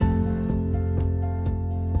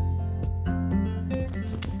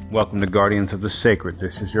Welcome to Guardians of the Sacred.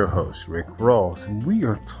 This is your host, Rick Ross, and we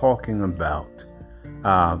are talking about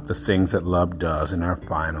the things that love does in our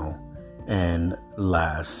final and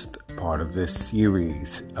last part of this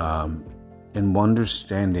series, and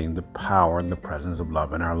understanding the power and the presence of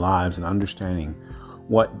love in our lives and understanding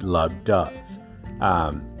what love does.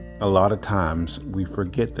 A lot of times we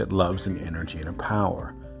forget that love's an energy and a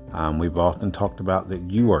power. We've often talked about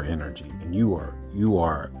that you are energy and you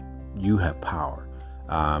have power.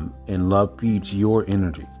 And love feeds your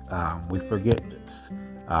energy. We forget this.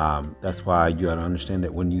 That's why you got to understand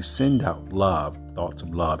that when you send out love, thoughts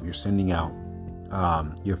of love, you're sending out,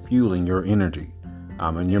 you're fueling your energy,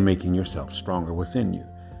 and you're making yourself stronger within you,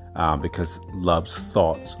 because love's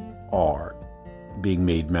thoughts are being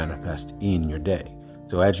made manifest in your day.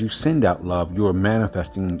 So as you send out love, you are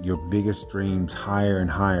manifesting your biggest dreams higher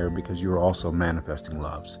and higher, because you're also manifesting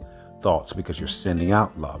love's thoughts, because you're sending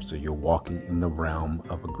out love. So you're walking in the realm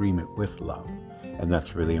of agreement with love. And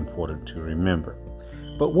that's really important to remember.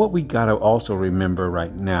 But what we got to also remember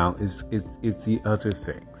right now is the other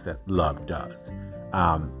things that love does.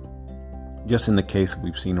 Just in the case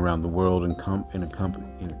we've seen around the world and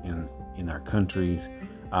in our countries,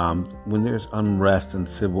 when there's unrest and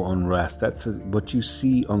civil unrest, what you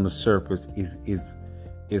see on the surface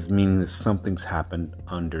is meaning that something's happened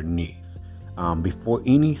underneath. Before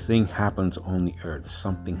anything happens on the earth,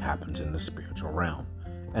 something happens in the spiritual realm,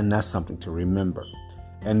 and that's something to remember.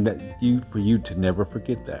 And for you to never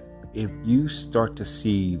forget that. If you start to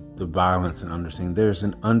see the violence and understanding, there's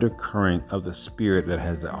an undercurrent of the spirit that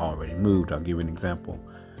has already moved. I'll give you an example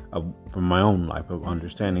from my own life of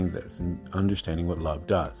understanding this and understanding what love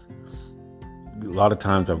does. A lot of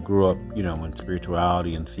times I grew up, in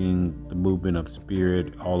spirituality and seeing the movement of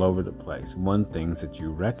spirit all over the place. One thing that you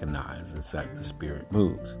recognize is that the spirit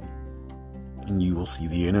moves, and you will see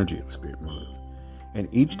the energy of the spirit move. And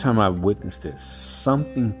each time I witnessed this,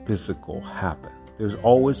 something physical happened. There's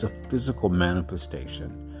always a physical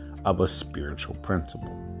manifestation of a spiritual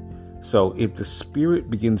principle. So if the spirit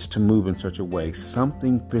begins to move in such a way,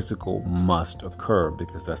 something physical must occur,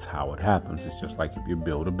 because that's how it happens. It's just like if you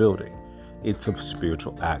build a building. It's a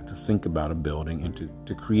spiritual act to think about a building and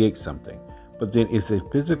to create something. But then it's a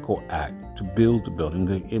physical act to build the building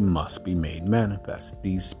that it must be made manifest.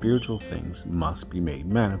 These spiritual things must be made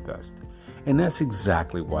manifest. And that's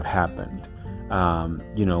exactly what happened.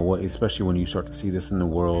 Especially when you start to see this in the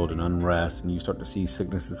world and unrest, and you start to see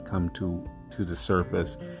sicknesses come to the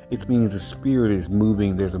surface, it's meaning the spirit is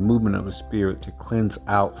moving. There's a movement of the spirit to cleanse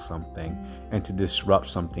out something and to disrupt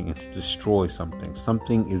something and to destroy something.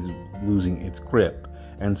 Something is losing its grip,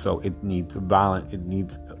 and so it needs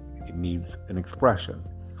it needs an expression.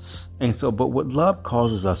 And so, but what love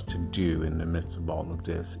causes us to do in the midst of all of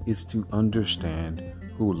this is to understand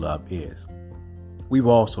who love is. We've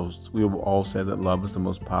all said that love is the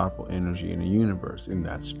most powerful energy in the universe, and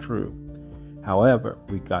that's true. However,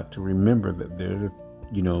 we got to remember that there's a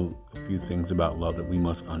few things about love that we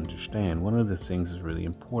must understand. One of the things is really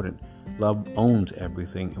important. Love owns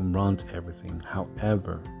everything and runs everything.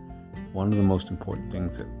 However, one of the most important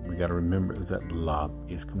things that we got to remember is that love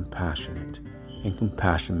is compassionate, and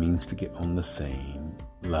compassion means to get on the same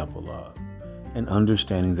level of. And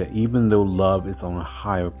understanding that even though love is on a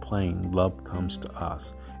higher plane, love comes to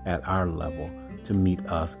us at our level to meet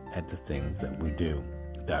us at the things that we do.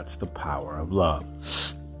 That's the power of love.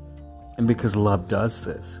 And because love does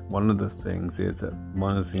this, one of the things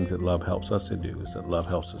that love helps us to do is that love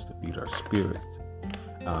helps us to feed our spirits.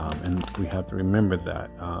 And we have to remember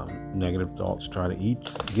that negative thoughts try to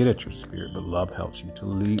get at your spirit, but love helps you to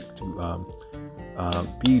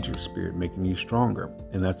feed your spirit, making you stronger.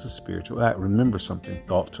 And that's a spiritual act. Remember something,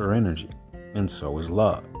 thoughts are energy, and so is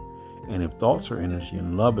love. And if thoughts are energy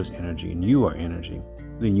and love is energy and you are energy,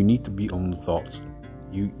 then you need to be on the thoughts.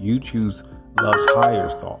 You choose love's higher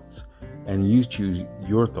thoughts, and you choose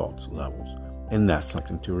your thoughts levels. And that's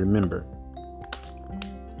something to remember.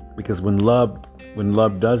 Because when love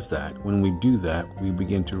does that, when we do that, we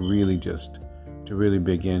begin to really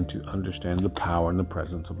begin to understand the power and the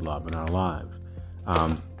presence of love in our lives.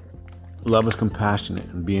 Love is compassionate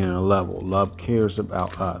and being on a level. Love cares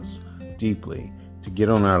about us deeply, to get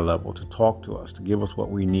on our level, to talk to us, to give us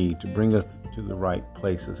what we need, to bring us to the right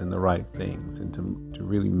places and the right things, and to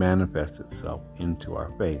really manifest itself into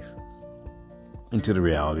our face, into the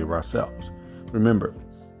reality of ourselves. Remember,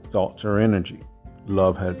 thoughts are energy.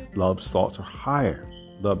 Love's thoughts are higher.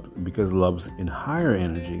 Because love's in higher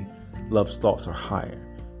energy, love's thoughts are higher.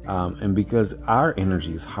 And because our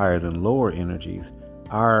energy is higher than lower energies,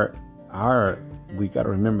 we got to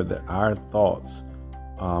remember that our thoughts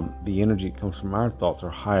the energy that comes from our thoughts are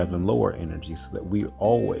higher than lower energies, so that we're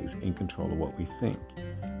always in control of what we think.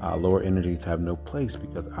 Lower energies have no place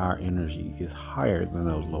because our energy is higher than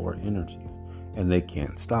those lower energies, and they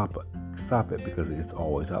can't stop it because it's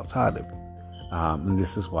always outside of you. And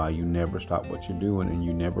this is why you never stop what you're doing, and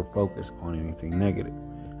you never focus on anything negative.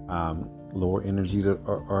 Lower energies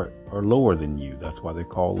are lower than you. That's why they're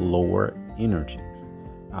called lower energies.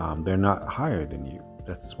 They're not higher than you.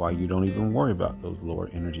 That's why you don't even worry about those lower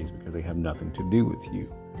energies, because they have nothing to do with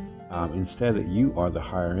you. Instead, that you are the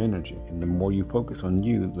higher energy. And the more you focus on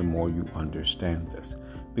you, the more you understand this.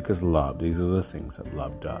 Because love, these are the things that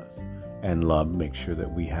love does. And love makes sure that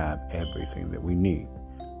we have everything that we need.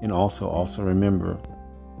 And also remember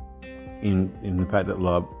in the fact that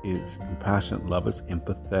love is compassionate, love is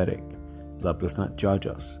empathetic. Love does not judge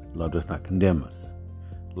us. Love does not condemn us.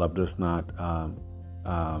 Love does not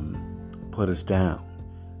put us down.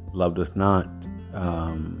 Love does not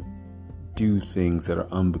do things that are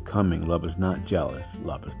unbecoming. Love is not jealous.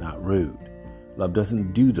 Love is not rude. Love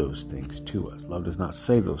doesn't do those things to us. Love does not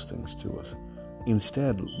say those things to us.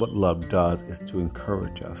 Instead, what love does is to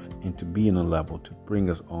encourage us and to be in a level to bring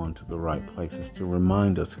us on to the right places, to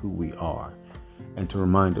remind us who we are and to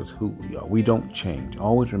remind us who we are. We don't change.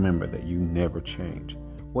 Always remember that you never change.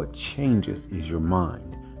 What changes is your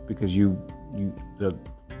mind, because the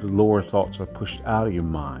lower thoughts are pushed out of your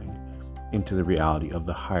mind into the reality of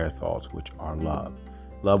the higher thoughts, which are love.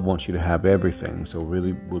 Love wants you to have everything. So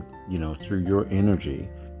really, through your energy,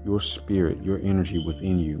 your spirit, your energy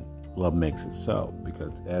within you, love makes it so,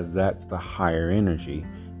 because as that's the higher energy,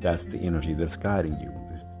 that's the energy that's guiding you.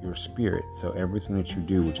 It's your spirit. So everything that you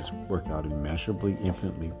do will just work out immeasurably,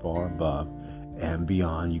 infinitely far above and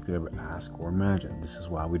beyond you could ever ask or imagine. This is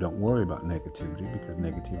why we don't worry about negativity, because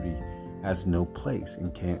negativity has no place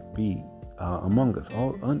and can't be among us.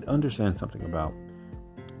 Understand something about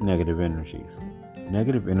negative energies.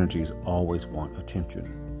 Negative energies always want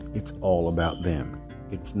attention. It's all about them.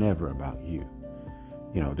 It's never about you.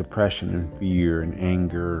 Depression and fear and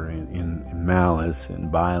anger and malice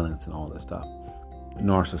and violence and all that stuff.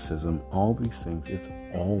 Narcissism, all these things, it's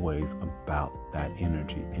always about that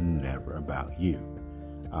energy and never about you.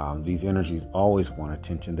 These energies always want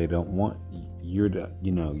attention. They don't want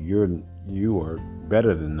you are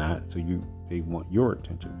better than that, so they want your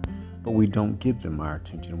attention. But we don't give them our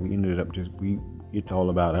attention. We ended up it's all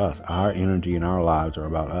about us. Our energy and our lives are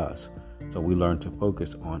about us. So we learn to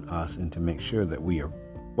focus on us and to make sure that we are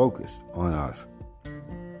focused on us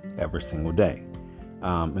every single day.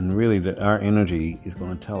 And really that our energy is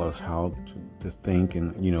going to tell us how to think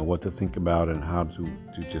and, what to think about and how to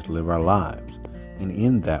just live our lives. And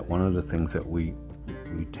in that, one of the things that we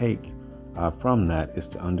take from that is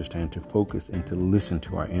to understand, to focus and to listen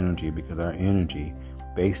to our energy, because our energy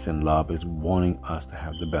based in love is wanting us to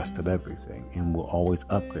have the best of everything and will always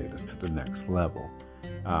upgrade us to the next level.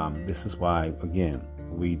 This is why, again,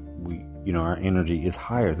 our energy is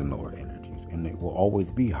higher than lower energies, and it will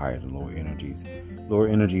always be higher than lower energies. Lower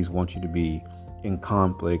energies want you to be in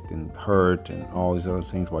conflict and hurt and all these other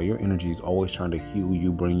things, while your energy is always trying to heal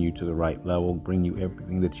you, bring you to the right level, bring you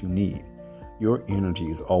everything that you need. Your energy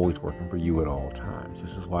is always working for you at all times.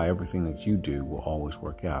 This is why everything that you do will always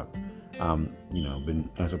work out.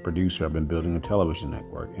 As a producer, I've been building a television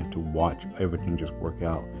network, and to watch everything just work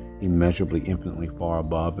out immeasurably, infinitely far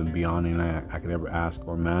above and beyond anything I could ever ask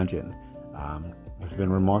or imagine. It's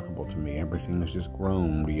been remarkable to me. Everything has just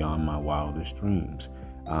grown beyond my wildest dreams.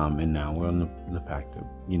 And now we're on the fact of,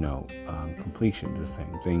 completion. The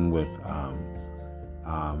same thing with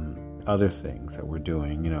other things that we're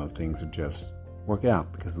doing. Things are just work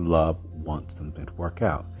out because love wants them to work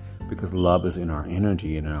out. Because love is in our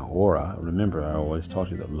energy and in our aura. Remember, I always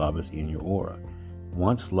taught you that love is in your aura.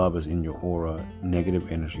 Once love is in your aura,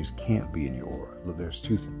 negative energies can't be in your aura.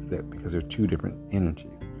 Because there are two different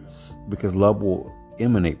energies. Because love will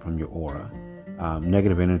emanate from your aura.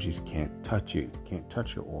 Negative energies can't touch you, can't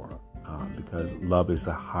touch your aura. Because love is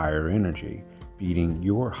the higher energy, feeding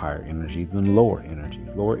your higher energy than lower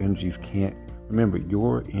energies. Lower energies can't. Remember,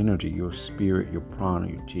 your energy, your spirit, your prana,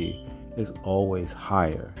 your chi is always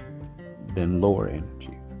higher than lower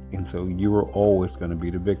energies. And so you are always going to be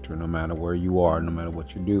the victor, no matter where you are, no matter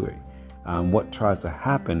what you're doing. What tries to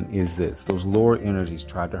happen is this. Those lower energies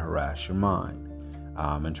try to harass your mind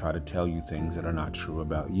and try to tell you things that are not true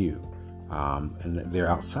about you. And that they're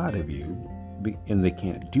outside of you, and they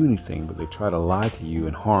can't do anything, but they try to lie to you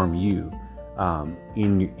and harm you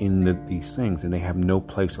in these things. And they have no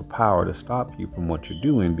place or power to stop you from what you're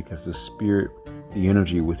doing, because the spirit, the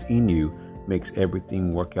energy within you makes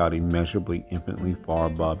everything work out immeasurably, infinitely far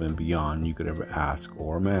above and beyond you could ever ask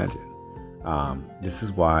or imagine. This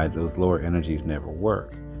is why those lower energies never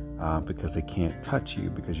work, because they can't touch you,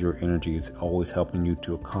 because your energy is always helping you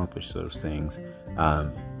to accomplish those things.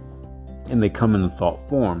 And they come in the thought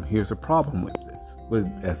form. Here's a problem with this.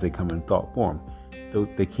 As they come in thought form,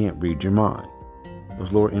 they can't read your mind.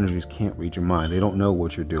 Those lower energies can't read your mind. They don't know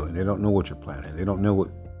what you're doing. They don't know what you're planning. They don't know what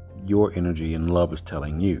your energy and love is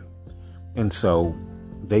telling you. And so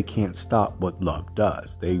they can't stop what love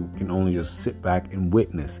does. They can only just sit back and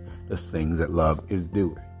witness the things that love is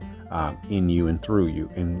doing in you and through you.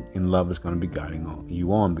 And love is going to be guiding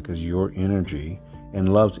you on, because your energy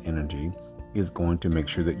and love's energy is going to make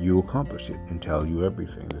sure that you accomplish it and tell you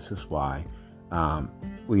everything. This is why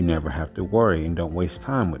we never have to worry and don't waste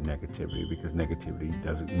time with negativity, because negativity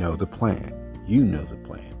doesn't know the plan. You know the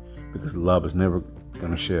plan, because love is never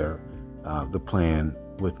going to share the plan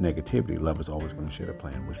with negativity. Love is always going to share the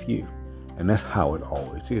plan with you. And that's how it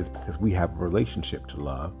always is, because we have a relationship to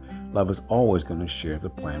love. Love is always going to share the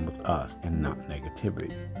plan with us and not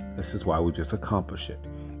negativity. This is why we just accomplish it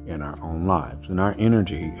in our own lives. And our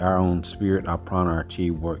energy, our own spirit, our prana, our chi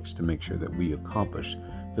works to make sure that we accomplish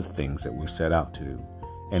the things that we set out to do.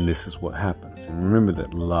 And this is what happens. And remember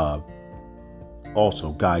that love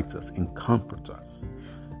also guides us and comforts us.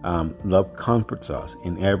 Love comforts us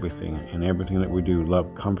in everything that we do.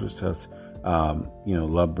 Love comforts us.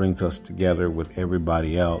 Love brings us together with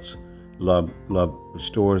everybody else. Love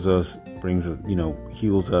restores us, brings us,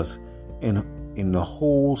 heals us, and in the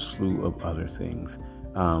whole slew of other things.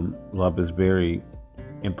 Love is very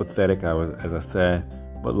empathetic, as I said,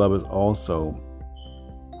 but love is also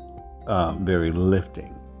very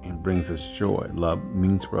lifting and brings us joy. Love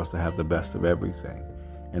means for us to have the best of everything.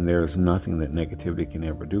 And there is nothing that negativity can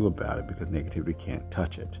ever do about it, because negativity can't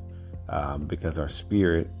touch it. Because our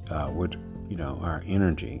spirit, our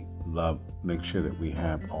energy, love makes sure that we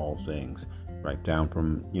have all things, right down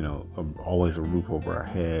from, always a roof over our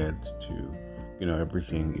heads to,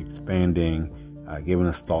 everything expanding, giving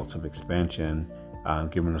us thoughts of expansion,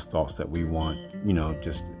 giving us thoughts that we want,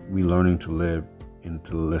 we learning to live and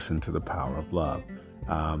to listen to the power of love.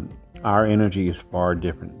 Our energy is far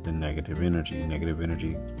different than negative energy. Negative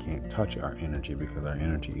energy can't touch our energy, because our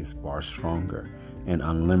energy is far stronger and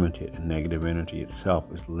unlimited. And negative energy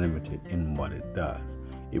itself is limited in what it does.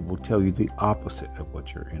 It will tell you the opposite of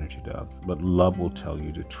what your energy does, but love will tell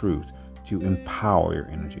you the truth to empower your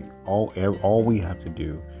energy. All we have to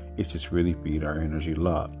do is just really feed our energy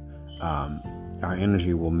love. Our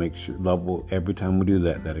energy will make sure love will, every time we do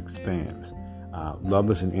that, that expands. Love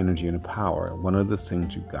is an energy and a power. One of the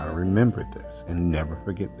things you've got to remember this and never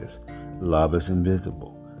forget this. Love is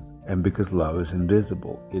invisible. And because love is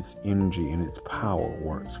invisible, its energy and its power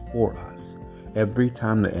works for us. Every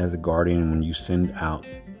time that as a guardian, when you send out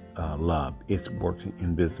love, it's working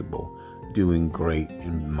invisible, doing great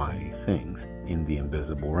and mighty things in the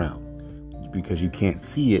invisible realm. Because you can't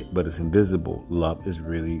see it, but it's invisible. Love is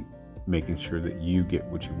really making sure that you get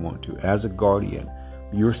what you want to. As a guardian,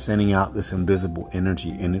 you're sending out this invisible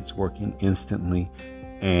energy, and it's working instantly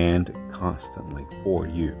and constantly for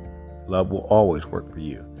you. Love will always work for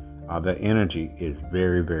you. That energy is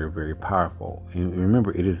very, very, very powerful. And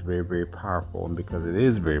remember, it is very, very powerful. And because it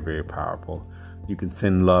is very, very powerful, you can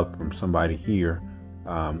send love from somebody here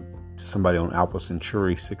to somebody on Alpha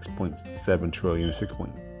Centauri 6.7 trillion or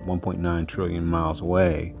 1.9 trillion miles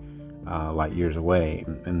away, light years away,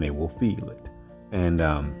 and they will feel it. And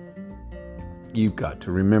you've got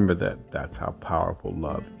to remember that that's how powerful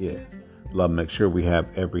love is. Love makes sure we have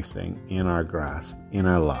everything in our grasp, in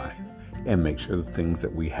our life, and make sure the things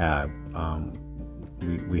that we have,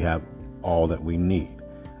 we have all that we need.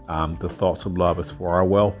 The thoughts of love is for our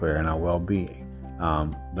welfare and our well-being.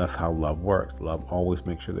 That's how love works. Love always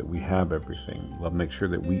makes sure that we have everything. Love makes sure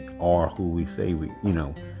that we are who we say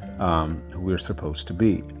who we're supposed to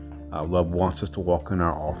be. Love wants us to walk in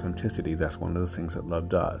our authenticity. That's one of the things that love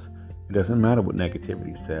does. It doesn't matter what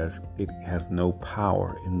negativity says. It has no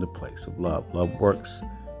power in the place of love. Love works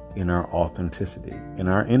in our authenticity, and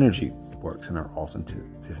our energy works in our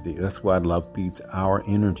authenticity. That's why love feeds our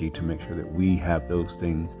energy, to make sure that we have those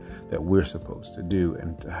things that we're supposed to do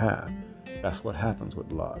and to have. That's what happens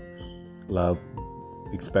with love. Love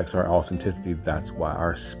expects our authenticity. That's why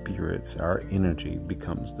our spirits, our energy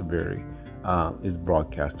becomes is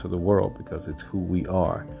broadcast to the world, because it's who we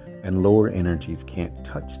are. And lower energies can't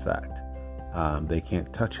touch that. They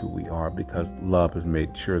can't touch who we are, because love has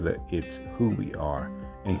made sure that it's who we are,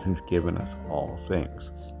 and He's given us all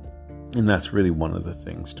things. And that's really one of the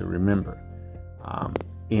things to remember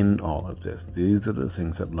in all of this. These are the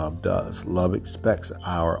things that love does. Love expects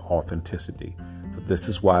our authenticity. So But this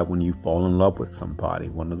is why when you fall in love with somebody,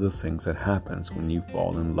 one of the things that happens when you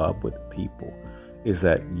fall in love with people is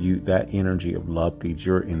that that energy of love feeds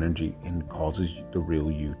your energy and causes the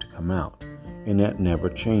real you to come out. And that never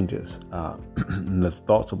changes. The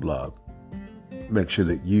thoughts of love make sure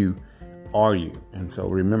that you are you. And so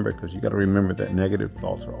remember, because you got to remember that negative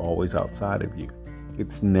thoughts are always outside of you.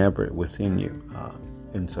 It's never within you.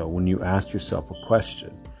 And so when you ask yourself a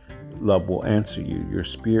question, love will answer you. Your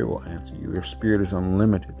spirit will answer you. Your spirit is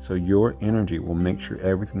unlimited. So your energy will make sure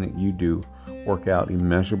everything that you do work out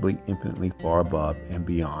immeasurably, infinitely far above and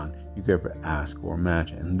beyond you could ever ask or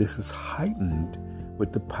imagine. And this is heightened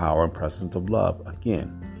with the power and presence of love.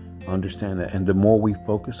 Again, understand that. And the more we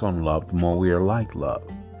focus on love, the more we are like love.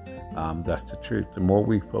 That's the truth. The more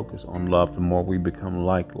we focus on love, the more we become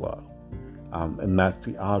like love. And that's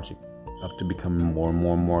the object of to become more and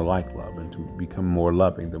more and more like love and to become more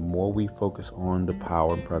loving. The more we focus on the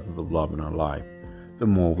power and presence of love in our life, the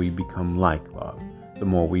more we become like love. The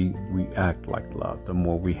more we act like love, the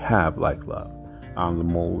more we have like love, the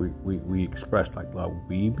more we express like love,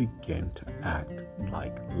 we begin to act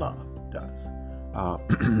like love does.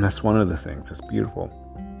 That's one of the things that's beautiful.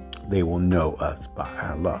 They will know us by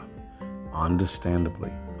our love. Understand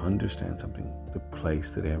something. The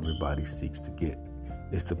place that everybody seeks to get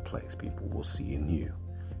is the place people will see in you.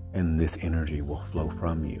 And this energy will flow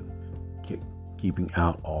from you, keeping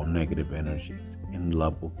out all negative energies. And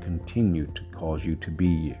love will continue to cause you to be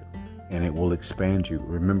you. And it will expand you.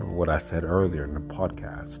 Remember what I said earlier in the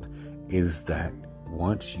podcast, is that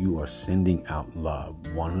once you are sending out love,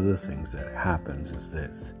 one of the things that happens is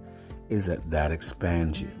that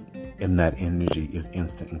expands you. And that energy is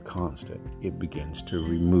instant and constant. It begins to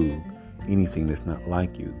remove anything that's not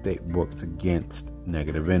like you, that works against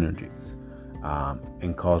negative energies. But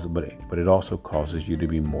it also causes you to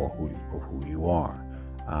be more who you are.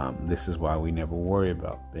 This is why we never worry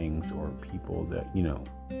about things or people that,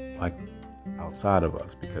 like outside of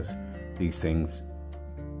us, because these things,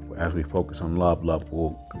 as we focus on love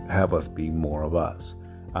will have us be more of us.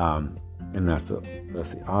 And that's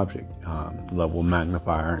the object. Love will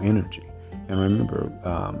magnify our energy. And remember,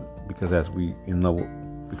 because as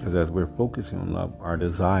we're focusing on love, our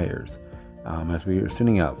desires, as we are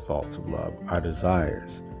sending out thoughts of love, our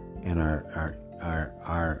desires and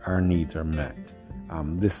our needs are met.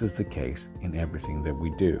 This is the case in everything that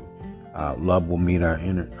we do. Love will meet our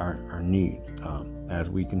needs as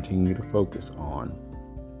we continue to focus on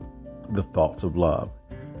the thoughts of love.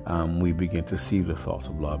 We begin to see the thoughts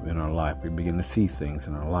of love in our life. We begin to see things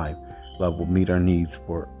in our life. Love will meet our needs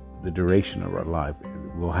for the duration of our life.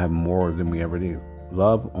 We'll have more than we ever do.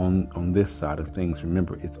 Love on this side of things,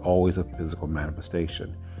 remember, it's always a physical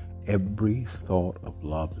manifestation. Every thought of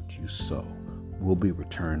love that you sow will be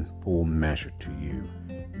returned full measure to you.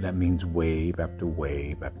 That means wave after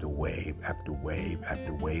wave after wave after wave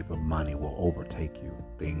after wave of money will overtake you.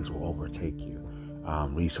 Things will overtake you.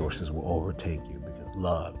 Resources will overtake you, because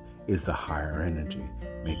love is the higher energy,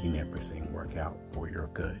 making everything work out for your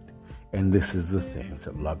good. And this is the things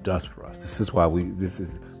that love does for us. This is why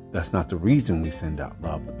that's not the reason we send out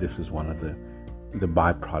love, but this is one of the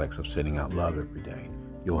byproducts of sending out love every day.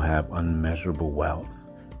 You'll have unmeasurable wealth.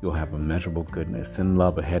 You'll have immeasurable goodness. Send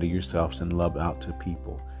love ahead of yourself. Send love out to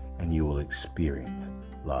people, and you will experience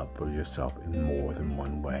love for yourself in more than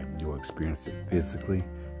one way. You'll experience it physically,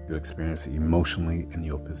 you'll experience it emotionally, and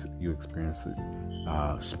you'll experience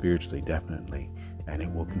it spiritually, definitely. And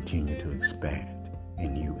it will continue to expand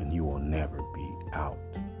in you, and you will never be out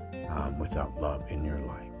without love in your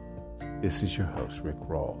life. This is your host, Rick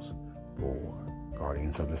Rawls, for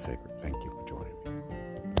Guardians of the Sacred. Thank you for joining me.